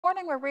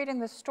morning we're reading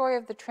the story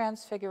of the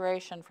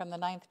Transfiguration from the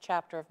 9th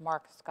chapter of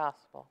Mark's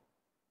Gospel.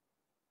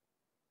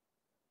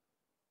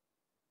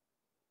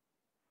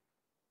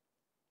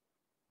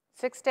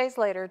 "6 days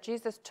later,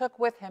 Jesus took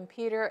with him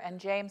Peter and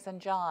James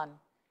and John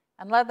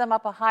and led them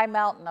up a high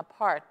mountain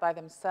apart by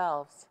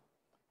themselves.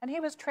 And he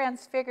was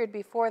transfigured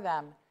before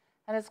them,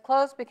 and his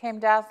clothes became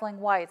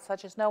dazzling white,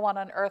 such as no one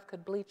on earth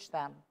could bleach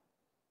them.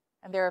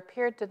 And there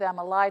appeared to them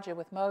Elijah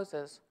with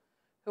Moses,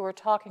 who were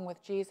talking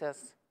with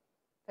Jesus.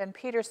 Then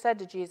Peter said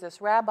to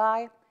Jesus,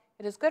 'Rabbi,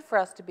 it is good for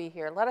us to be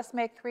here. Let us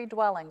make 3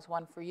 dwellings,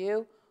 one for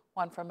you,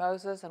 one for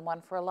Moses, and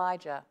one for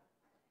Elijah.'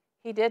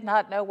 He did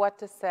not know what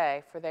to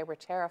say, for they were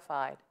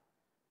terrified.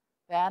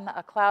 Then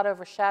a cloud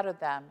overshadowed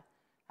them,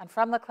 and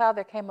from the cloud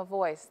there came a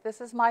voice, 'This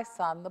is my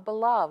Son, the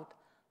beloved.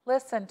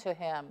 Listen to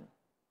him.'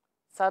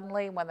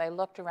 Suddenly, when they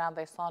looked around,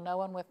 they saw no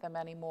one with them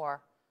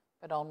anymore,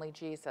 but only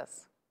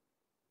Jesus.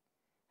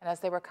 And as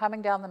they were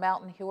coming down the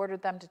mountain, he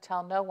ordered them to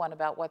tell no one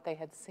about what they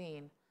had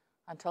seen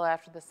until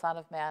after the Son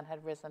of Man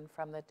had risen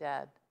from the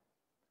dead.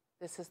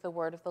 This is the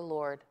word of the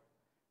Lord.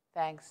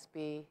 Thanks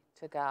be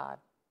to God."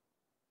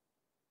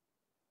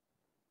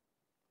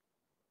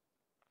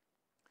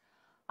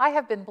 I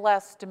have been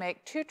blessed to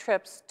make 2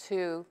 trips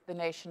to the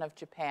nation of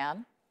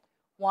Japan,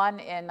 one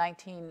in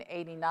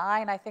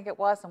 1989, I think it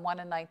was, and one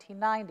in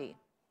 1990.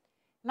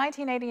 In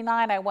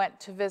 1989, I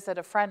went to visit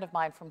a friend of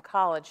mine from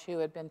college who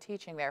had been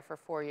teaching there for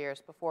 4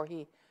 years before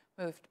he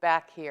moved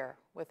back here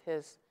with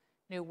his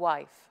new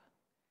wife.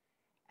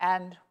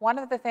 And one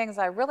of the things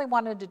I really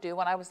wanted to do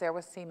when I was there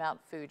was see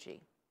Mount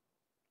Fuji.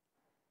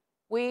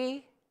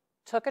 We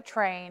took a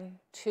train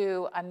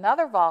to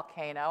another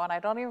volcano, and I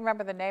don't even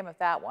remember the name of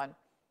that one,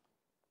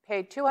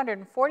 paid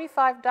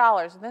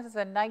 $245, and this is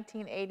in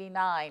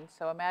 1989,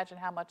 so imagine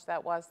how much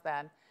that was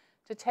then,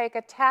 to take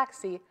a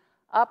taxi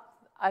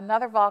up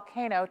another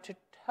volcano to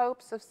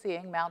hopes of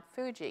seeing Mount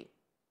Fuji.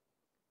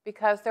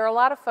 Because there are a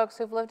lot of folks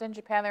who've lived in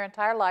Japan their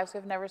entire lives who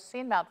have never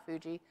seen Mount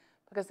Fuji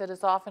because it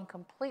is often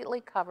completely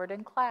covered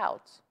in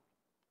clouds.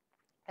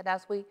 And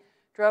as we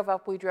drove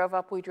up, we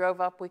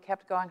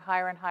kept going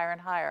higher and higher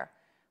and higher.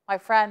 My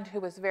friend, who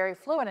was very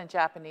fluent in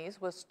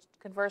Japanese, was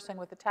conversing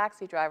with the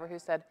taxi driver who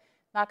said,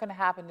 "Not going to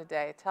happen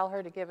today. Tell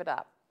her to give it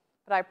up."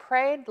 But I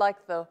prayed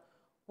like the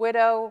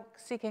widow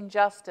seeking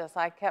justice.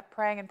 I kept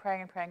praying and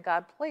praying and praying,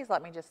 "God, please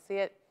let me just see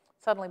it."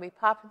 Suddenly we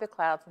popped through the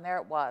clouds, and there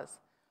it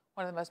was.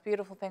 One of the most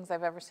beautiful things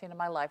I've ever seen in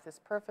my life, this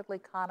perfectly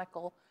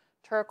conical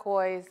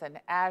turquoise and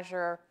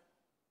azure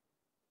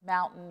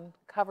mountain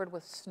covered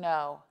with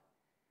snow.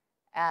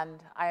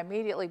 And I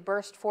immediately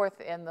burst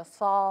forth in the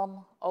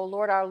psalm, "O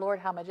Lord, our Lord,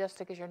 how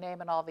majestic is your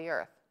name in all the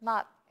earth."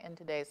 Not in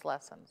today's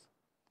lessons.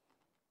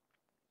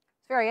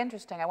 It's very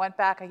interesting. I went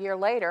back a year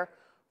later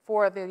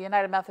for the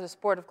United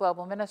Methodist Board of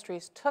Global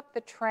Ministries, took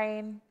the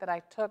train that I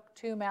took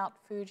to Mount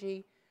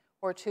Fuji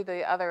or to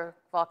the other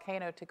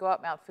volcano to go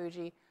up Mount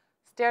Fuji,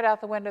 stared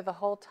out the window the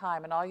whole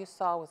time, and all you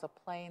saw was a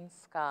plain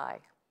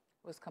sky.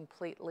 It was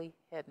completely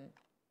hidden.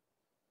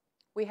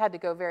 We had to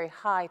go very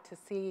high to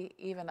see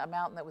even a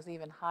mountain that was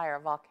even higher, a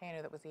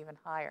volcano that was even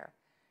higher.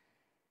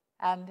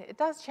 And it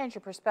does change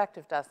your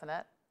perspective, doesn't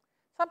it?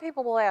 Some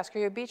people will ask, are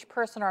you a beach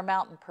person or a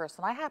mountain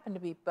person? I happen to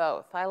be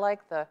both. I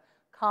like the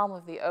calm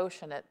of the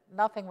ocean.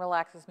 Nothing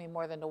relaxes me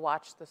more than to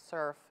watch the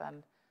surf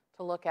and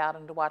to look out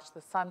and to watch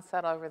the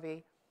sunset on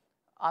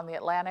the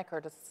Atlantic, or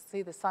to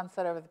see the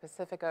sunset over the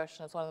Pacific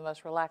Ocean is one of the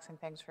most relaxing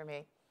things for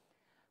me.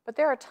 But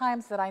there are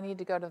times that I need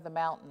to go to the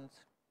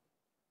mountains.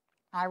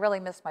 I really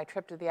missed my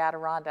trip to the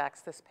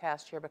Adirondacks this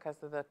past year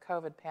because of the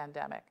COVID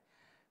pandemic.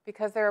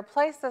 Because there are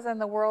places in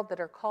the world that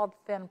are called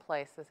thin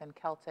places in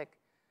Celtic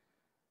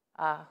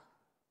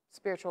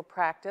spiritual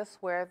practice,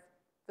 where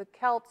the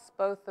Celts,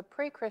 both the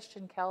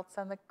pre-Christian Celts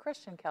and the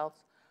Christian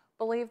Celts,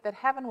 believed that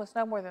heaven was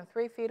no more than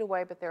 3 feet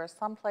away, but there are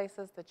some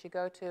places that you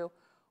go to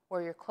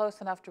where you're close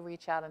enough to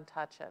reach out and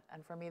touch it.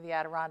 And for me, the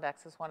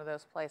Adirondacks is one of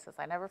those places.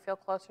 I never feel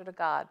closer to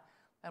God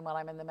than when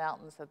I'm in the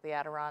mountains of the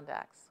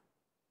Adirondacks.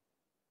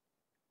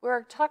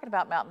 We're talking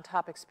about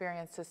mountaintop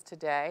experiences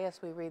today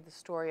as we read the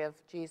story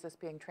of Jesus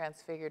being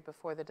transfigured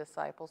before the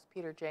disciples,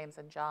 Peter, James,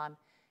 and John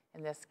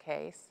in this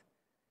case.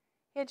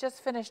 He had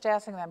just finished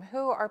asking them,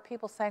 "Who are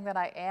people saying that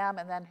I am?"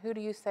 And then, "Who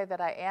do you say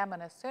that I am?"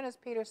 And as soon as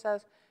Peter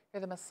says,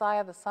 "You're the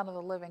Messiah, the Son of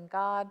the living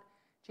God,"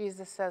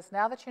 Jesus says,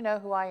 "Now that you know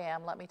who I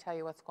am, let me tell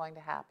you what's going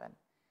to happen."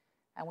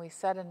 And we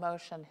set in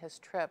motion his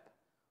trip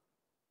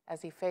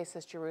as he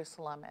faces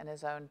Jerusalem and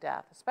his own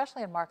death,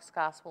 especially in Mark's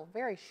Gospel,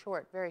 very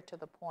short, very to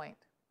the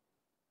point.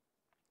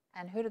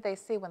 And who do they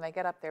see when they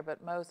get up there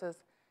but Moses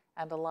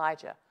and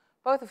Elijah,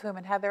 both of whom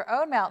had had their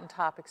own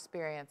mountaintop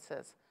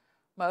experiences.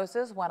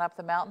 Moses went up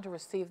the mountain to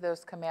receive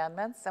those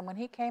commandments, and when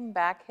he came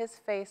back, his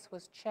face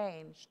was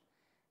changed,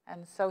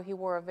 and so he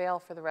wore a veil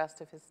for the rest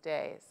of his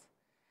days.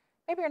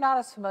 Maybe you're not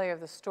as familiar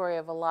with the story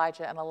of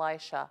Elijah and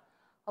Elisha.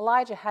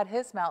 Elijah had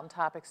his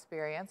mountaintop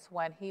experience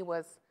when he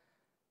was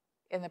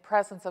in the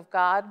presence of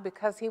God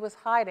because he was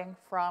hiding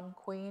from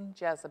Queen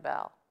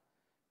Jezebel,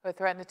 who had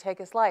threatened to take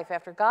his life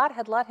after God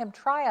had let him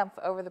triumph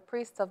over the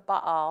priests of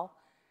Baal.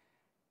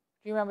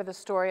 Do you remember the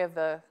story of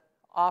the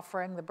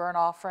offering, the burnt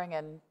offering,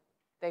 and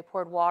they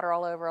poured water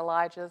all over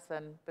Elijah's,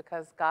 and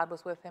because God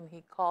was with him,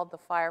 he called the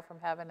fire from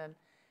heaven and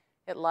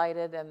it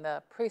lighted, and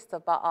the priests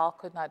of Baal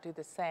could not do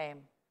the same.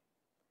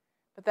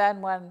 But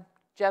then when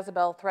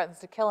Jezebel threatens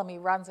to kill him, he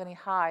runs and he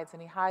hides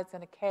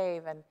in a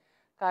cave, and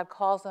God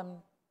calls him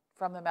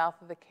from the mouth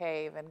of the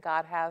cave, and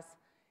God has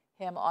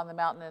him on the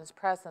mountain in his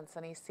presence,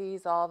 and he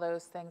sees all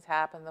those things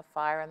happen, the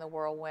fire and the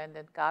whirlwind,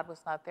 and God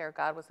was not there.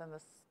 God was in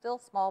the still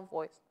small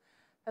voice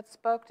that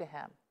spoke to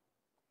him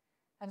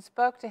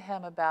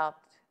about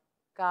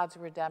God's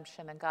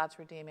redemption and God's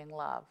redeeming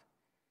love.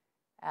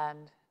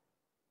 And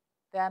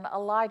then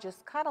Elijah's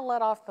kind of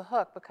let off the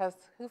hook, because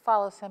who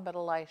follows him but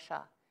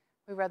Elisha?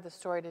 We read the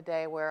story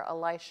today where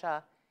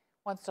Elisha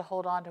wants to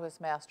hold on to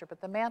his master,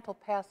 but the mantle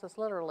passes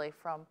literally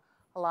from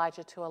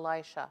Elijah to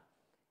Elisha,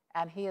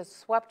 and he is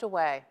swept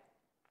away.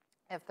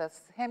 If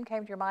this hymn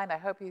came to your mind, I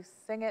hope you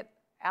sing it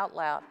out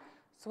loud.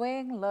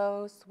 Swing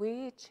low,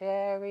 sweet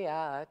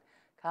chariot,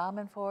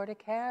 coming for to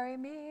carry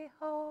me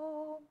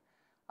home.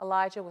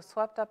 Elijah was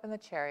swept up in the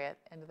chariot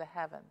into the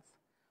heavens,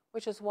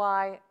 which is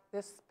why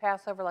this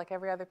Passover, like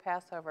every other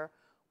Passover,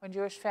 when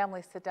Jewish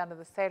families sit down to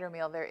the Seder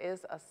meal, there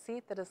is a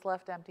seat that is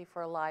left empty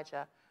for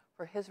Elijah,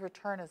 for his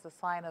return is a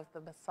sign of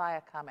the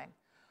Messiah coming,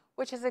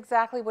 which is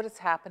exactly what is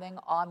happening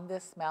on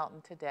this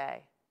mountain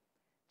today.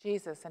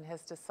 Jesus and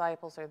his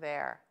disciples are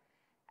there,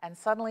 and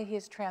suddenly he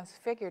is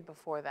transfigured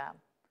before them.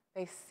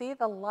 They see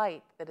the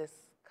light that has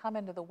come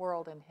into the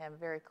world in him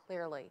very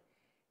clearly.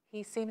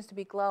 He seems to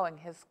be glowing.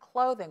 His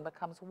clothing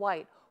becomes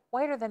white,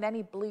 whiter than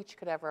any bleach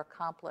could ever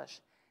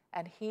accomplish,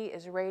 and he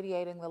is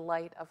radiating the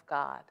light of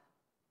God.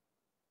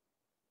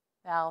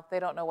 Now, they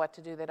don't know what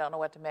to do. They don't know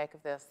what to make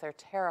of this. They're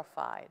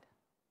terrified.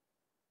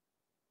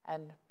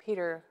 And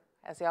Peter,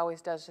 as he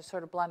always does, just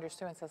sort of blunders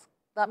through and says,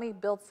 let me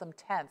build some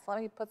tents.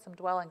 Let me put some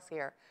dwellings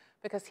here,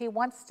 because he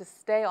wants to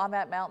stay on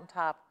that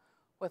mountaintop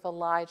with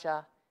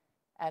Elijah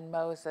and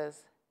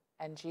Moses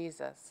and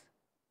Jesus.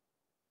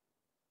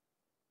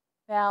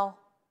 Now,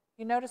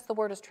 you notice the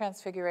word is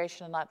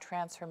transfiguration and not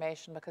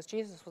transformation, because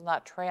Jesus was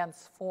not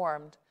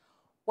transformed.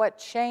 What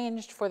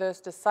changed for those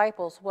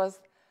disciples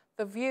was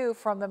the view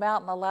from the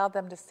mountain allowed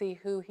them to see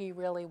who he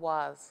really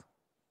was.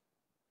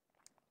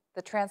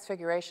 The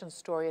transfiguration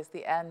story is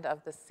the end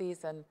of the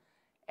season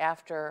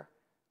after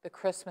the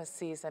Christmas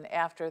season,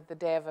 after the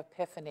day of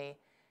Epiphany.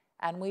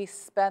 And we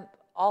spent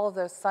all of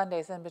those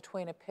Sundays in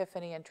between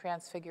Epiphany and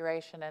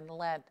Transfiguration and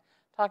Lent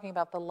talking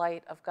about the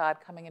light of God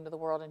coming into the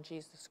world in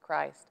Jesus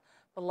Christ,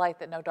 the light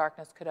that no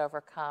darkness could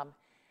overcome.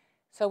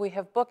 So we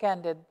have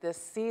bookended this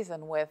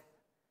season with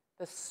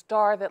the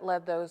star that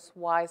led those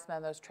wise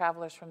men, those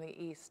travelers from the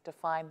east, to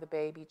find the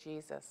baby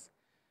Jesus,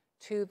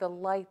 to the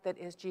light that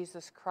is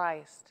Jesus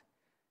Christ.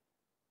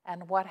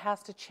 And what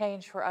has to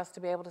change for us to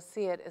be able to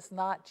see it is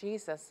not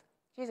Jesus.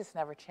 Jesus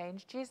never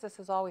changed. Jesus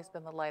has always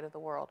been the light of the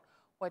world.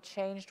 What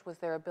changed was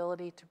their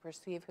ability to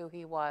perceive who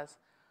he was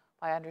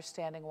by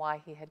understanding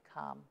why he had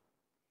come.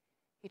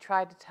 He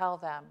tried to tell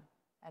them,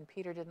 and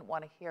Peter didn't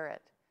want to hear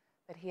it,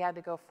 that he had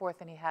to go forth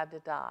and he had to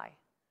die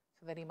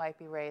so that he might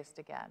be raised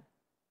again.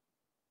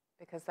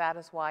 Because that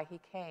is why he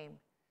came,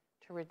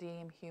 to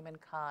redeem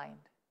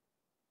humankind.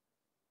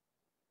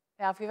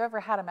 Now, if you've ever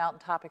had a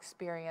mountaintop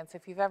experience,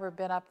 if you've ever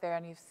been up there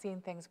and you've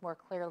seen things more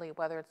clearly,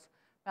 whether it's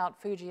Mount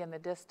Fuji in the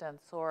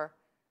distance or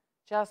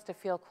just to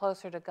feel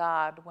closer to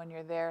God when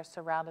you're there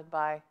surrounded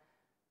by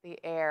the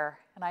air.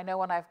 And I know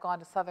when I've gone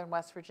to southern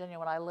West Virginia,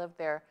 when I lived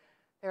there,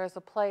 there is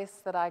a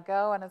place that I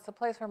go, and it's a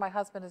place where my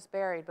husband is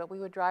buried, but we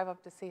would drive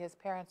up to see his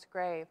parents'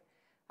 grave.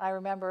 And I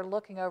remember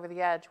looking over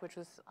the edge, which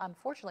was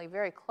unfortunately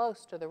very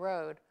close to the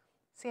road,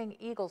 seeing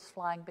eagles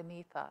flying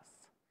beneath us.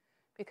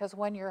 Because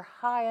when you're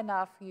high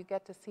enough, you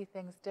get to see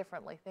things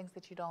differently, things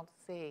that you don't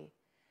see.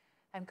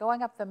 And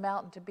going up the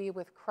mountain to be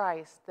with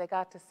Christ, they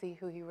got to see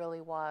who he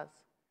really was.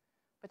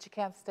 But you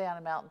can't stay on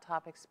a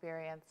mountaintop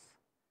experience.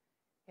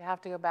 You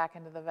have to go back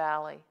into the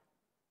valley.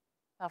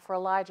 Now for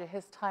Elijah,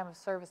 his time of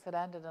service had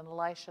ended, and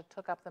Elisha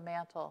took up the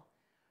mantle.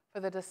 For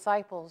the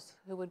disciples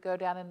who would go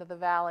down into the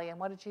valley, and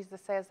what did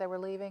Jesus say as they were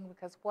leaving?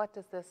 Because what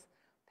does this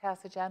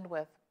passage end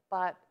with?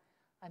 But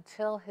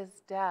until his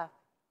death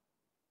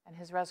and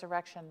his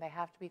resurrection, they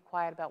have to be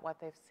quiet about what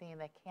they've seen.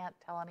 They can't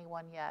tell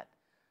anyone yet.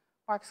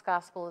 Mark's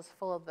gospel is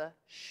full of the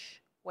shh,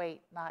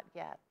 wait, not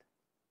yet,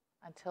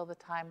 until the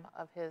time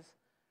of his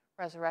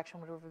resurrection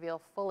would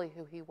reveal fully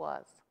who he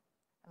was.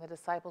 And the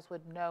disciples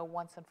would know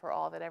once and for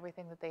all that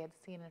everything that they had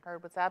seen and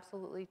heard was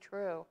absolutely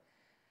true.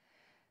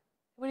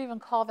 It would even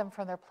call them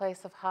from their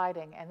place of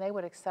hiding, and they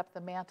would accept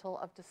the mantle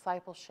of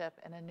discipleship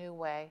in a new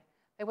way.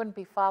 They wouldn't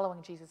be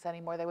following Jesus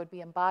anymore. They would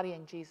be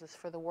embodying Jesus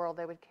for the world.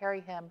 They would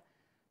carry him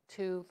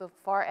to the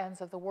far ends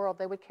of the world.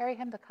 They would carry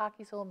him to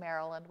Cockeysville,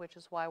 Maryland, which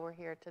is why we're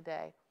here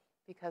today,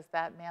 because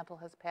that mantle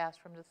has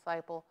passed from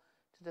disciple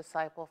to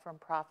disciple, from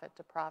prophet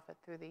to prophet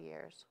through the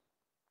years.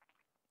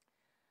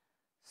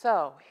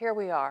 So here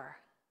we are.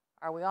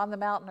 Are we on the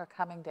mountain or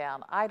coming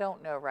down? I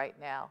don't know right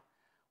now.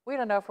 We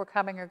don't know if we're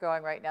coming or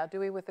going right now, do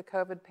we, with the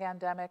COVID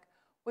pandemic?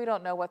 We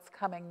don't know what's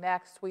coming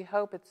next. We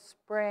hope it's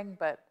spring,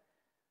 but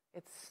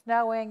It's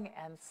snowing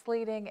and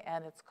sleeting,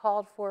 and it's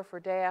called for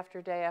day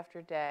after day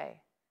after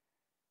day.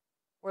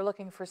 We're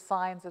looking for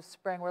signs of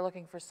spring. We're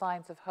looking for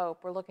signs of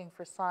hope. We're looking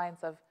for signs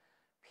of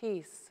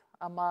peace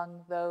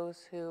among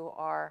those who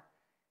are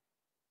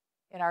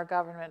in our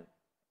government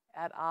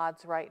at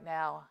odds right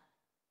now.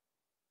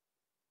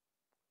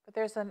 But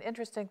there's an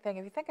interesting thing.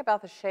 If you think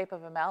about the shape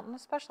of a mountain,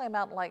 especially a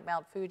mountain like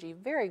Mount Fuji,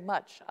 very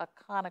much a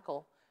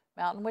conical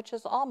mountain, which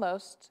is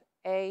almost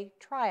a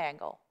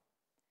triangle.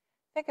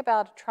 Think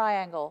about a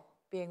triangle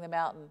being the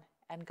mountain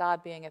and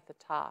God being at the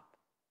top.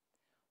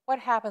 What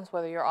happens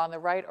whether you're on the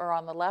right or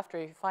on the left, or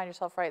you find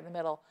yourself right in the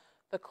middle?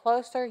 The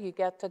closer you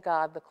get to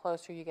God, the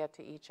closer you get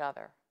to each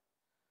other.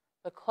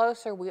 The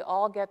closer we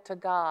all get to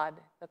God,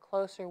 the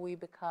closer we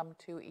become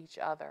to each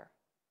other.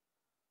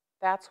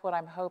 That's what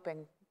I'm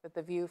hoping that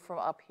the view from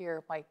up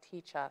here might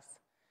teach us.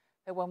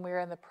 That when we're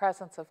in the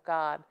presence of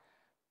God,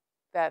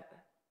 that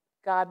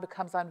God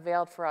becomes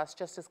unveiled for us,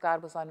 just as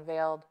God was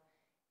unveiled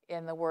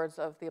in the words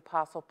of the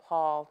Apostle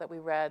Paul that we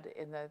read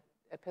in the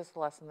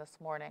epistle lesson this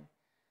morning.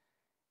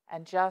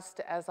 And just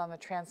as on the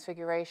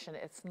Transfiguration,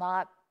 it's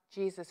not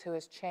Jesus who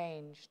has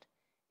changed,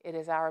 it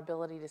is our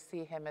ability to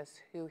see him as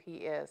who he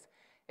is.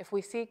 If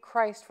we see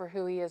Christ for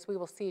who he is, we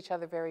will see each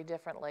other very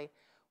differently.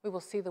 We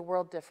will see the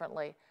world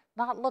differently,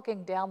 not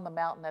looking down the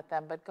mountain at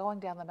them, but going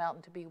down the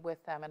mountain to be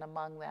with them and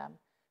among them,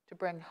 to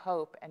bring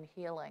hope and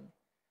healing,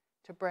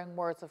 to bring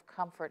words of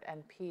comfort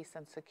and peace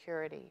and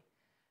security,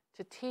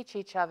 to teach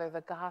each other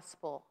the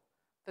gospel,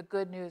 the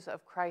good news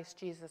of Christ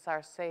Jesus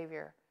our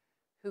Savior,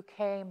 who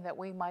came that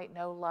we might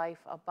know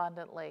life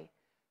abundantly,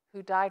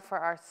 who died for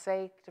our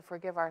sake to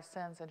forgive our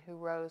sins, and who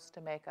rose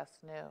to make us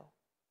new.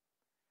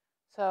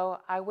 So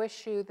I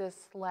wish you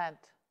this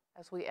Lent,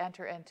 as we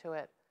enter into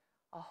it,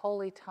 a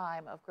holy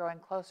time of growing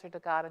closer to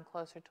God and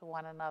closer to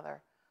one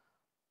another.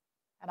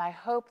 And I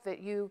hope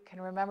that you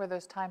can remember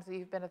those times that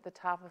you've been at the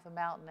top of the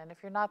mountain. And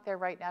if you're not there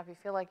right now, if you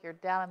feel like you're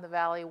down in the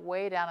valley,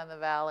 way down in the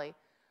valley,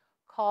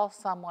 call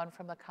someone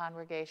from the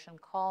congregation,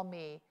 call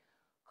me,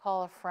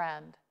 call a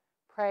friend,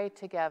 pray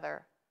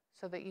together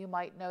so that you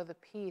might know the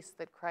peace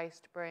that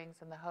Christ brings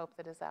and the hope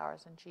that is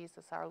ours in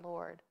Jesus our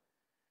Lord.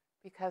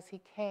 Because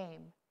he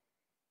came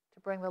to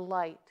bring the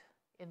light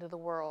into the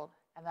world,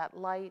 and that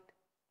light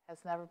has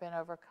never been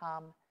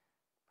overcome.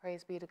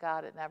 Praise be to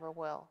God, it never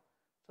will.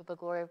 To the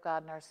glory of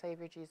God and our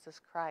Savior Jesus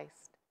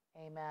Christ.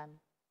 Amen.